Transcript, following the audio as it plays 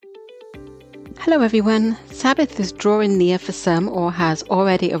Hello everyone. Sabbath is drawing near for some or has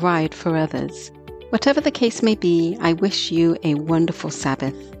already arrived for others. Whatever the case may be, I wish you a wonderful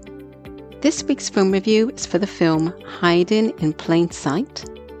Sabbath. This week's film review is for the film Hiding in Plain Sight,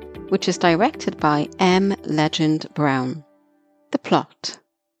 which is directed by M. Legend Brown. The plot.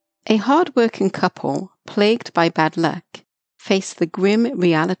 A hard-working couple, plagued by bad luck, face the grim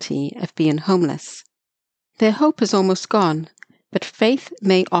reality of being homeless. Their hope is almost gone, but faith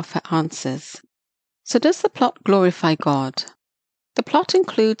may offer answers. So does the plot glorify God? The plot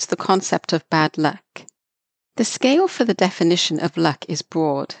includes the concept of bad luck. The scale for the definition of luck is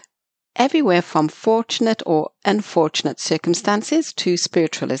broad, everywhere from fortunate or unfortunate circumstances to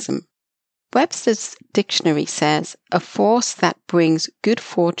spiritualism. Webster's dictionary says a force that brings good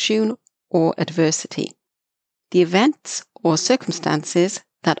fortune or adversity. The events or circumstances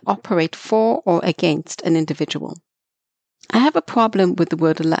that operate for or against an individual. I have a problem with the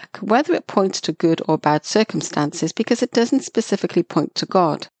word luck, whether it points to good or bad circumstances, because it doesn't specifically point to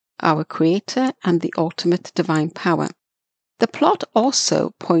God, our Creator and the ultimate divine power. The plot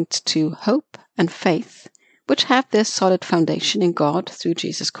also points to hope and faith, which have their solid foundation in God through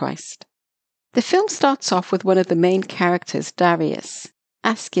Jesus Christ. The film starts off with one of the main characters, Darius,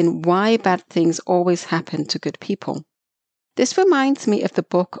 asking why bad things always happen to good people. This reminds me of the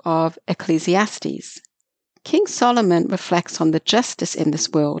book of Ecclesiastes. King Solomon reflects on the justice in this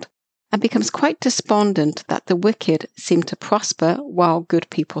world and becomes quite despondent that the wicked seem to prosper while good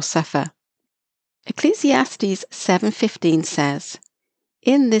people suffer. Ecclesiastes 7:15 says,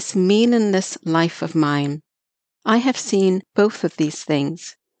 "In this meaningless life of mine, I have seen both of these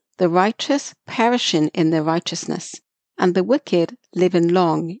things, the righteous perishing in their righteousness, and the wicked living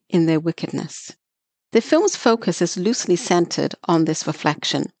long in their wickedness." The film's focus is loosely centered on this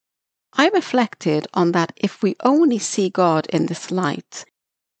reflection. I reflected on that if we only see God in this light,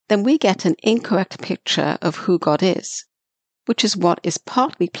 then we get an incorrect picture of who God is, which is what is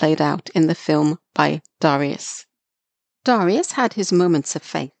partly played out in the film by Darius. Darius had his moments of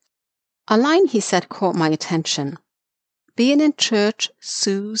faith. A line he said caught my attention. Being in church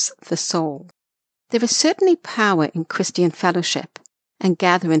soothes the soul. There is certainly power in Christian fellowship and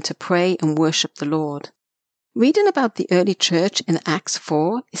gathering to pray and worship the Lord. Reading about the early church in Acts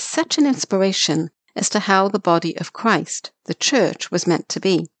 4 is such an inspiration as to how the body of Christ, the church, was meant to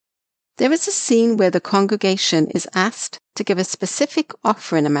be. There is a scene where the congregation is asked to give a specific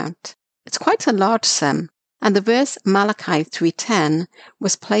offering amount. It's quite a large sum, and the verse Malachi 3:10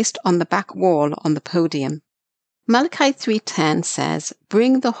 was placed on the back wall on the podium. Malachi 3:10 says,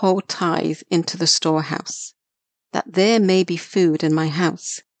 "Bring the whole tithe into the storehouse, that there may be food in my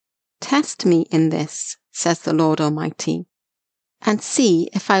house. Test me in this, says the Lord Almighty, and see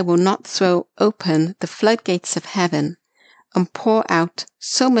if I will not throw open the floodgates of heaven and pour out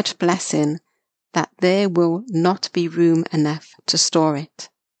so much blessing that there will not be room enough to store it."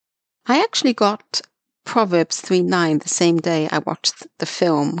 I actually got Proverbs 3:9 the same day I watched the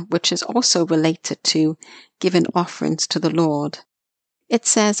film, which is also related to giving offerings to the Lord. It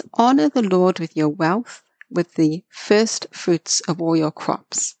says, "Honor the Lord with your wealth, with the first fruits of all your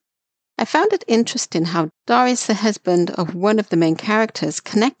crops." I found it interesting how Darius, the husband of one of the main characters,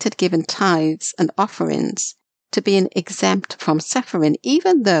 connected giving tithes and offerings to being exempt from suffering,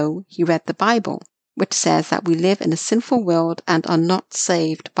 even though he read the Bible, which says that we live in a sinful world and are not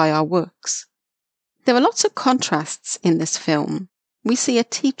saved by our works. There are lots of contrasts in this film. We see a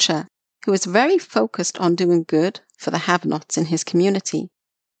teacher who is very focused on doing good for the have-nots in his community,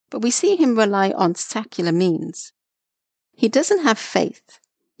 but we see him rely on secular means. He doesn't have faith,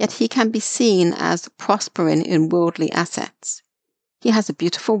 yet he can be seen as prospering in worldly assets. He has a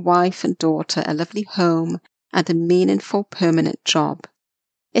beautiful wife and daughter, a lovely home, and a meaningful permanent job.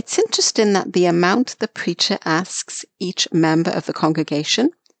 It's interesting that the amount the preacher asks each member of the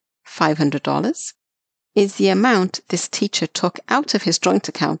congregation, $500, is the amount this teacher took out of his joint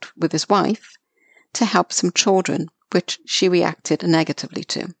account with his wife to help some children, which she reacted negatively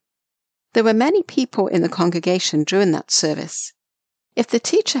to. There were many people in the congregation during that service. If the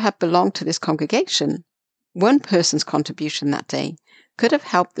teacher had belonged to this congregation, one person's contribution that day could have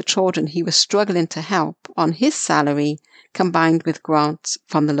helped the children he was struggling to help on his salary combined with grants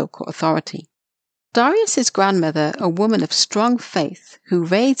from the local authority. Darius's grandmother, a woman of strong faith who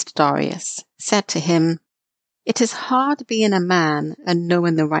raised Darius, said to him, "It is hard being a man and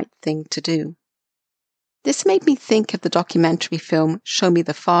knowing the right thing to do." This made me think of the documentary film Show Me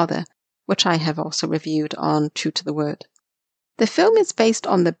the Father, which I have also reviewed on True to the Word. The film is based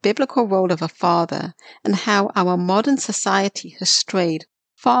on the biblical role of a father and how our modern society has strayed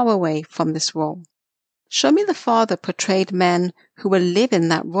far away from this role. Show Me the Father portrayed men who were living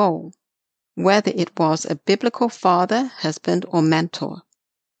that role. whether it was a biblical father, husband, or mentor.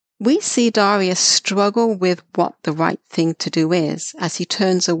 We see Darius struggle with what the right thing to do is as he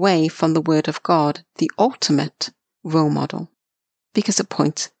turns away from the Word of God, the ultimate role model, because it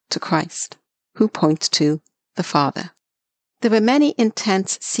points to Christ, who points to the Father. There are many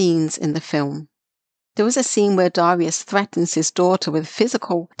intense scenes in the film. There was a scene where Darius threatens his daughter with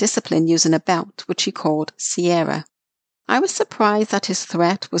physical discipline using a belt, which he called Sierra. I was surprised that his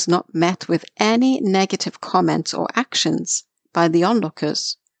threat was not met with any negative comments or actions by the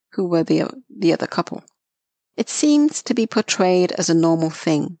onlookers, who were the other couple. It seems to be portrayed as a normal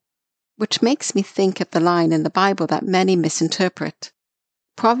thing, which makes me think of the line in the Bible that many misinterpret.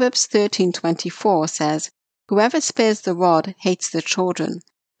 Proverbs 13:24 says, "Whoever spares the rod hates their children,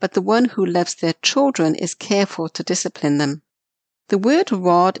 but the one who loves their children is careful to discipline them." The word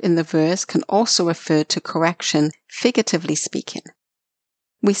rod in the verse can also refer to correction, figuratively speaking.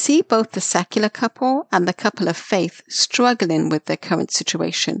 We see both the secular couple and the couple of faith struggling with their current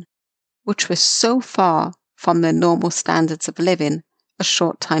situation, which was so far from their normal standards of living a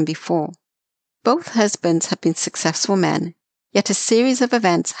short time before. Both husbands had been successful men, yet a series of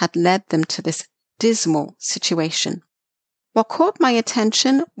events had led them to this dismal situation. What caught my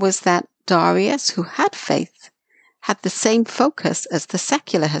attention was that Darius, who had faith, had the same focus as the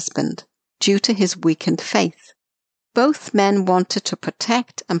secular husband due to his weakened faith. Both men wanted to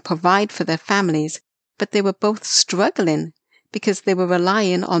protect and provide for their families, but they were both struggling because they were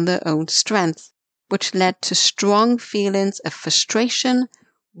relying on their own strength, which led to strong feelings of frustration,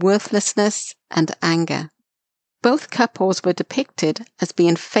 worthlessness, and anger. Both couples were depicted as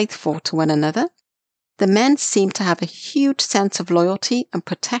being faithful to one another. The men seemed to have a huge sense of loyalty and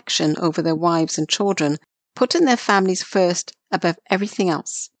protection over their wives and children, putting their families first above everything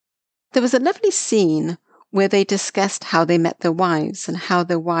else. There was a lovely scene where they discussed how they met their wives and how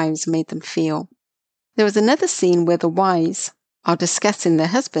their wives made them feel. There was another scene where the wives are discussing their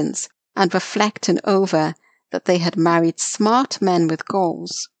husbands and reflecting over that they had married smart men with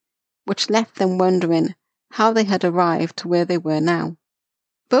goals, which left them wondering how they had arrived to where they were now.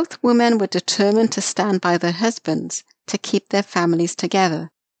 Both women were determined to stand by their husbands to keep their families together,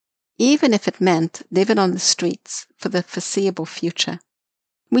 even if it meant living on the streets for the foreseeable future.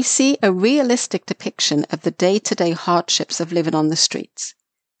 We see a realistic depiction of the day-to-day hardships of living on the streets.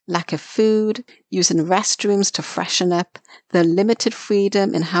 Lack of food, using restrooms to freshen up, their limited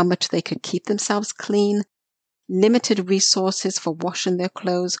freedom in how much they could keep themselves clean, limited resources for washing their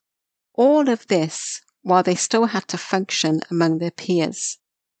clothes, all of this while they still had to function among their peers.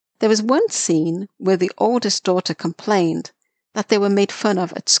 There was one scene where the oldest daughter complained that they were made fun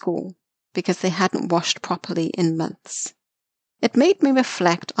of at school because they hadn't washed properly in months. It made me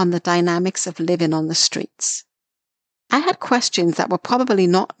reflect on the dynamics of living on the streets. I had questions that were probably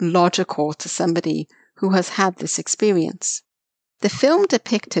not logical to somebody who has had this experience. The film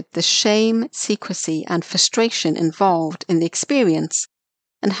depicted the shame, secrecy, and frustration involved in the experience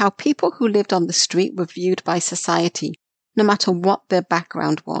and how people who lived on the street were viewed by society, no matter what their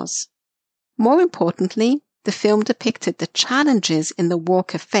background was. More importantly, the film depicted the challenges in the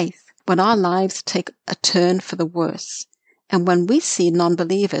walk of faith when our lives take a turn for the worse, and when we see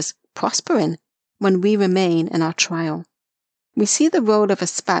non-believers prospering when we remain in our trial. We see the role of a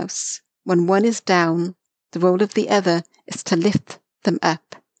spouse. When one is down, the role of the other is to lift them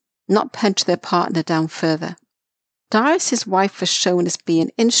up, not punch their partner down further. Darius' wife was shown as being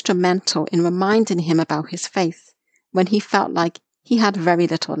instrumental in reminding him about his faith when he felt like he had very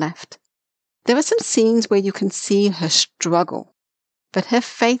little left. There are some scenes where you can see her struggle, but her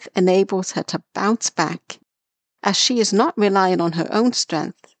faith enables her to bounce back. As she is not relying on her own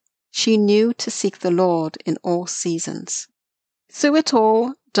strength, she knew to seek the Lord in all seasons. Through it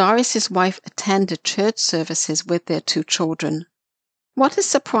all, Darius' wife attended church services with their 2 children. What is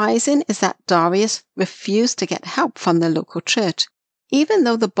surprising is that Darius refused to get help from the local church, even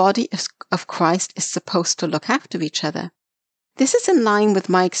though the body of Christ is supposed to look after each other. This is in line with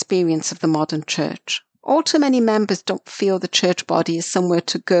my experience of the modern church. All too many members don't feel the church body is somewhere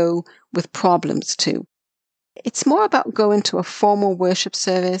to go with problems to. It's more about going to a formal worship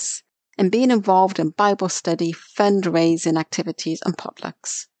service and being involved in Bible study, fundraising activities, and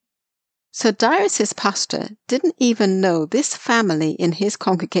potlucks. So Darius' pastor didn't even know this family in his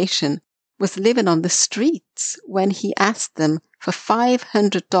congregation was living on the streets when he asked them for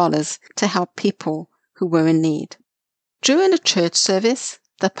 $500 to help people who were in need. During a church service,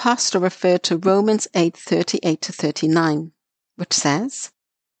 the pastor referred to Romans 8:38-39, which says,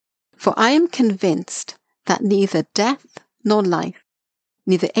 "For I am convinced that neither death nor life,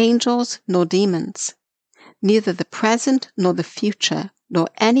 neither angels nor demons, neither the present nor the future, nor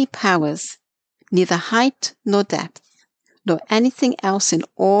any powers, neither height nor depth, nor anything else in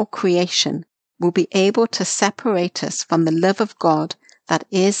all creation will be able to separate us from the love of God that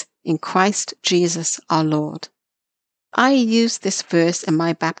is in Christ Jesus our Lord. I used this verse in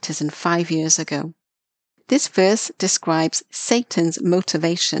my baptism 5 years ago. This verse describes Satan's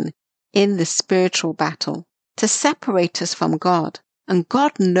motivation in the spiritual battle to separate us from God, and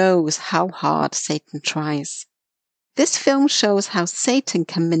God knows how hard Satan tries. This film shows how Satan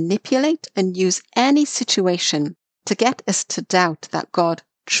can manipulate and use any situation to get us to doubt that God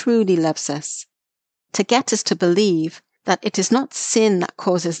truly loves us, to get us to believe that it is not sin that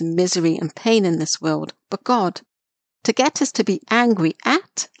causes misery and pain in this world, but God, to get us to be angry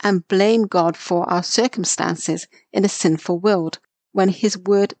at and blame God for our circumstances in a sinful world, when His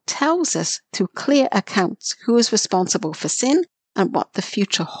Word tells us through clear accounts who is responsible for sin and what the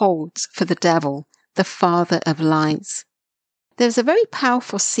future holds for the devil, the father of lies. There's a very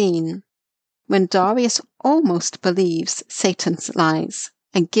powerful scene when Darius almost believes Satan's lies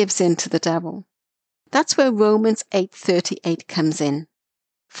and gives in to the devil. That's where Romans 8:38 comes in.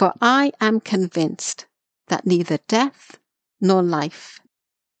 For I am convinced that neither death nor life,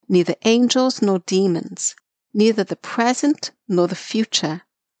 neither angels nor demons, neither the present nor the future,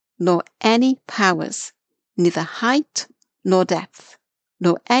 nor any powers, neither height nor depth,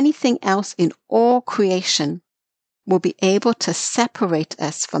 nor anything else in all creation will be able to separate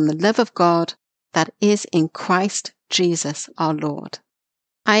us from the love of God that is in Christ Jesus our Lord.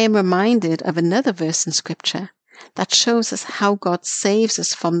 I am reminded of another verse in Scripture that shows us how God saves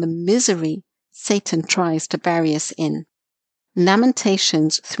us from the misery Satan tries to bury us in.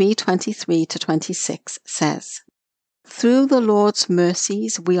 Lamentations 3:23-26 says, Through the Lord's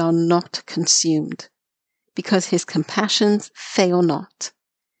mercies we are not consumed, because His compassions fail not.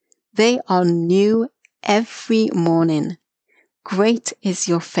 They are new every morning. Great is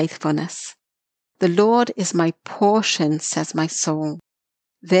your faithfulness. The Lord is my portion, says my soul.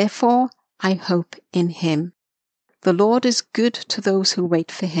 Therefore I hope in Him. The Lord is good to those who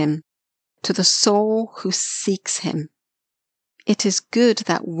wait for Him, to the soul who seeks Him. It is good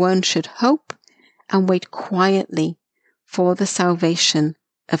that one should hope and wait quietly for the salvation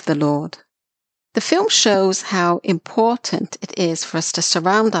of the Lord. The film shows how important it is for us to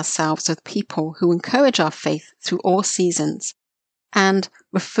surround ourselves with people who encourage our faith through all seasons and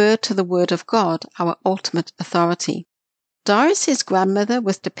refer to the Word of God, our ultimate authority. Darius' grandmother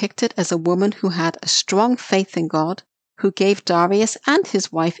was depicted as a woman who had a strong faith in God, who gave Darius and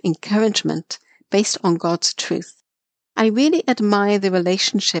his wife encouragement based on God's truth. I really admire the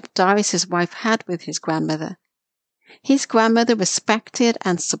relationship Darius' wife had with his grandmother. His grandmother respected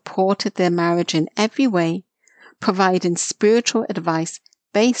and supported their marriage in every way, providing spiritual advice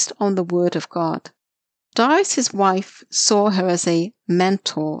based on the Word of God. Darius' wife saw her as a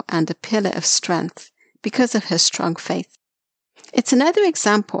mentor and a pillar of strength because of her strong faith. It's another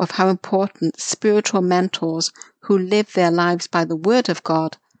example of how important spiritual mentors who live their lives by the Word of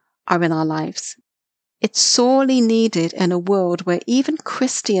God are in our lives. It's sorely needed in a world where even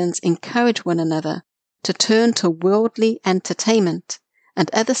Christians encourage one another to turn to worldly entertainment and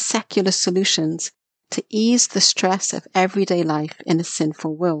other secular solutions to ease the stress of everyday life in a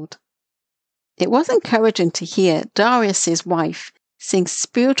sinful world. It was encouraging to hear Darius' wife sing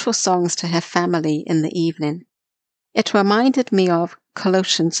spiritual songs to her family in the evening. It reminded me of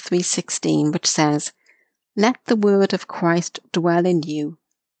Colossians 3:16, which says, Let the word of Christ dwell in you,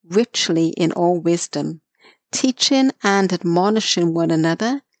 richly in all wisdom, teaching and admonishing one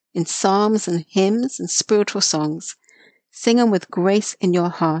another in psalms and hymns and spiritual songs, singing with grace in your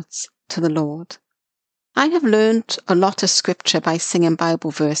hearts to the Lord. I have learned a lot of scripture by singing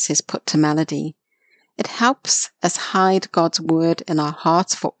Bible verses put to melody. It helps us hide God's word in our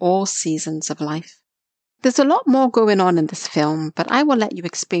hearts for all seasons of life. There's a lot more going on in this film, but I will let you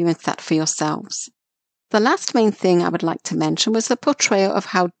experience that for yourselves. The last main thing I would like to mention was the portrayal of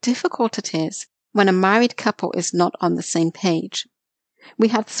how difficult it is when a married couple is not on the same page. We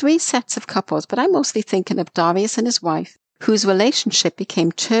had 3 sets of couples, but I'm mostly thinking of Darius and his wife, whose relationship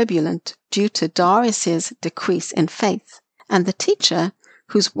became turbulent due to Darius' decrease in faith, and the teacher,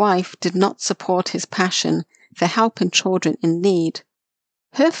 whose wife did not support his passion for helping children in need.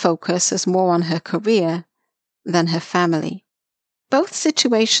 Her focus is more on her career than her family. Both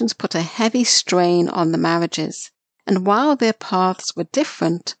situations put a heavy strain on the marriages, and while their paths were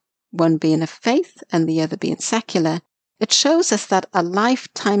different, one being of faith and the other being secular, it shows us that a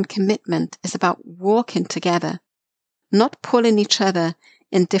lifetime commitment is about walking together, not pulling each other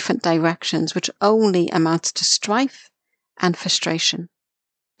in different directions, which only amounts to strife and frustration.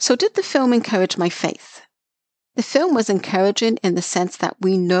 So did the film encourage my faith? The film was encouraging in the sense that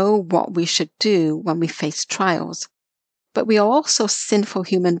we know what we should do when we face trials, but we are also sinful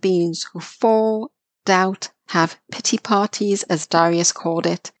human beings who fall, doubt, have pity parties, as Darius called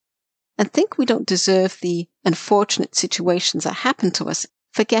it, and think we don't deserve the unfortunate situations that happen to us,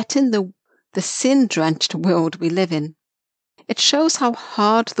 forgetting the sin-drenched world we live in. It shows how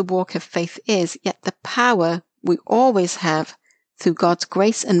hard the walk of faith is, yet the power we always have through God's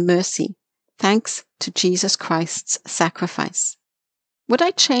grace and mercy, thanks to Jesus Christ's sacrifice. Would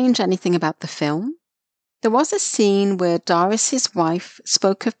I change anything about the film? There was a scene where Darius's wife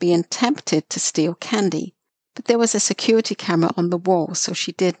spoke of being tempted to steal candy, but there was a security camera on the wall, so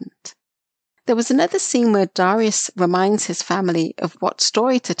she didn't. There was another scene where Darius reminds his family of what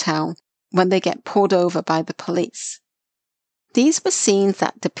story to tell when they get pulled over by the police. These were scenes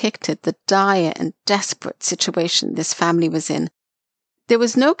that depicted the dire and desperate situation this family was in. There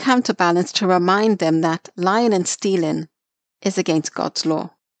was no counterbalance to remind them that lying and stealing is against God's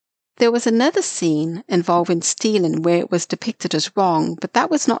law. There was another scene involving stealing where it was depicted as wrong, but that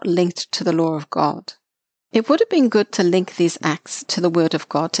was not linked to the law of God. It would have been good to link these acts to the Word of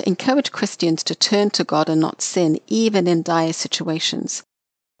God to encourage Christians to turn to God and not sin, even in dire situations.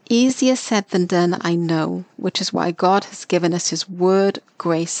 Easier said than done, I know, which is why God has given us His Word,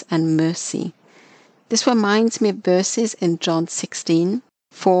 grace, and mercy. This reminds me of verses in John 16,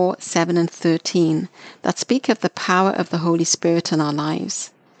 4, 7, and 13 that speak of the power of the Holy Spirit in our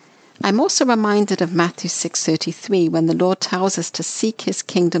lives. I'm also reminded of Matthew 6:33 when the Lord tells us to seek His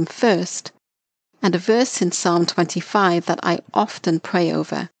kingdom first, and a verse in Psalm 25 that I often pray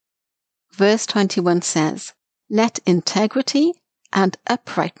over. Verse 21 says, "Let integrity and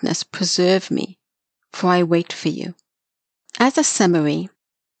uprightness preserve me, for I wait for you." As a summary,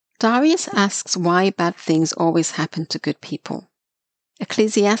 Darius asks why bad things always happen to good people.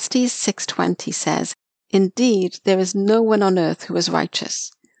 Ecclesiastes 6:20 says, "Indeed, there is no one on earth who is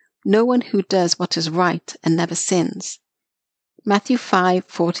righteous, no one who does what is right and never sins." Matthew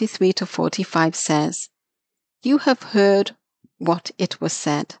 5:43-45 says, "You have heard what it was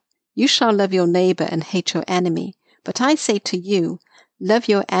said, you shall love your neighbor and hate your enemy. But I say to you, love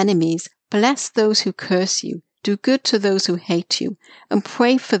your enemies, bless those who curse you, do good to those who hate you, and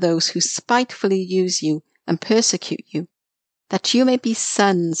pray for those who spitefully use you and persecute you, that you may be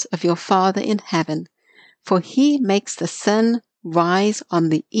sons of your Father in heaven. For He makes the sun rise on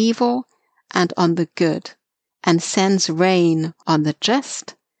the evil and on the good, and sends rain on the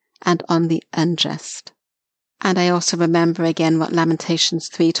just and on the unjust." And I also remember again what Lamentations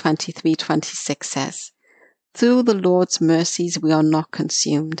 3:23-26 says. "Through the Lord's mercies we are not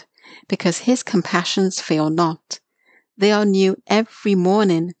consumed, because His compassions fail not. They are new every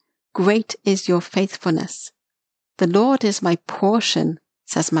morning. Great is your faithfulness. The Lord is my portion,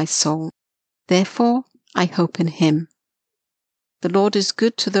 says my soul. Therefore I hope in Him." The Lord is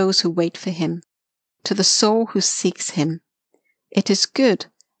good to those who wait for Him, to the soul who seeks Him. It is good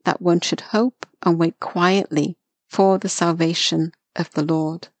that one should hope and wait quietly for the salvation of the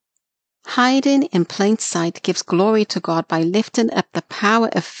Lord. Hiding in plain sight gives glory to God by lifting up the power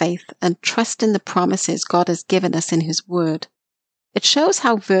of faith and trusting the promises God has given us in His Word. It shows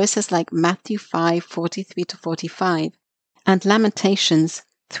how verses like Matthew 5:43-45 and Lamentations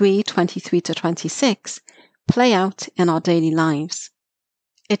 3:23-26 play out in our daily lives.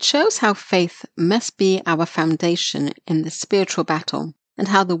 It shows how faith must be our foundation in the spiritual battle and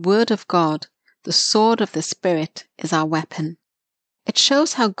how the Word of God, the sword of the Spirit, is our weapon. It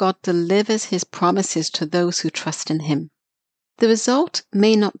shows how God delivers His promises to those who trust in Him. The result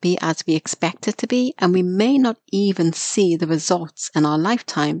may not be as we expect it to be, and we may not even see the results in our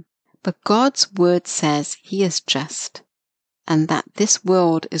lifetime, but God's Word says He is just, and that this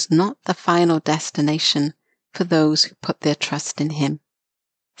world is not the final destination for those who put their trust in Him.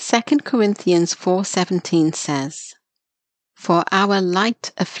 2 Corinthians 4:17 says, "For our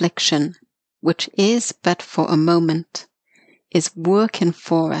light affliction, which is but for a moment, is working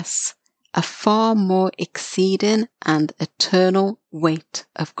for us a far more exceeding and eternal weight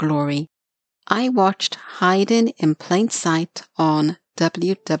of glory." I watched Hiding in Plain Sight on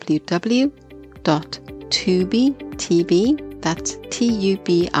www.tubitv, that's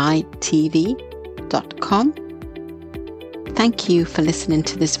TUBITV.com. Thank you for listening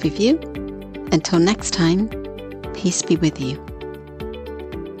to this review. Until next time, peace be with you.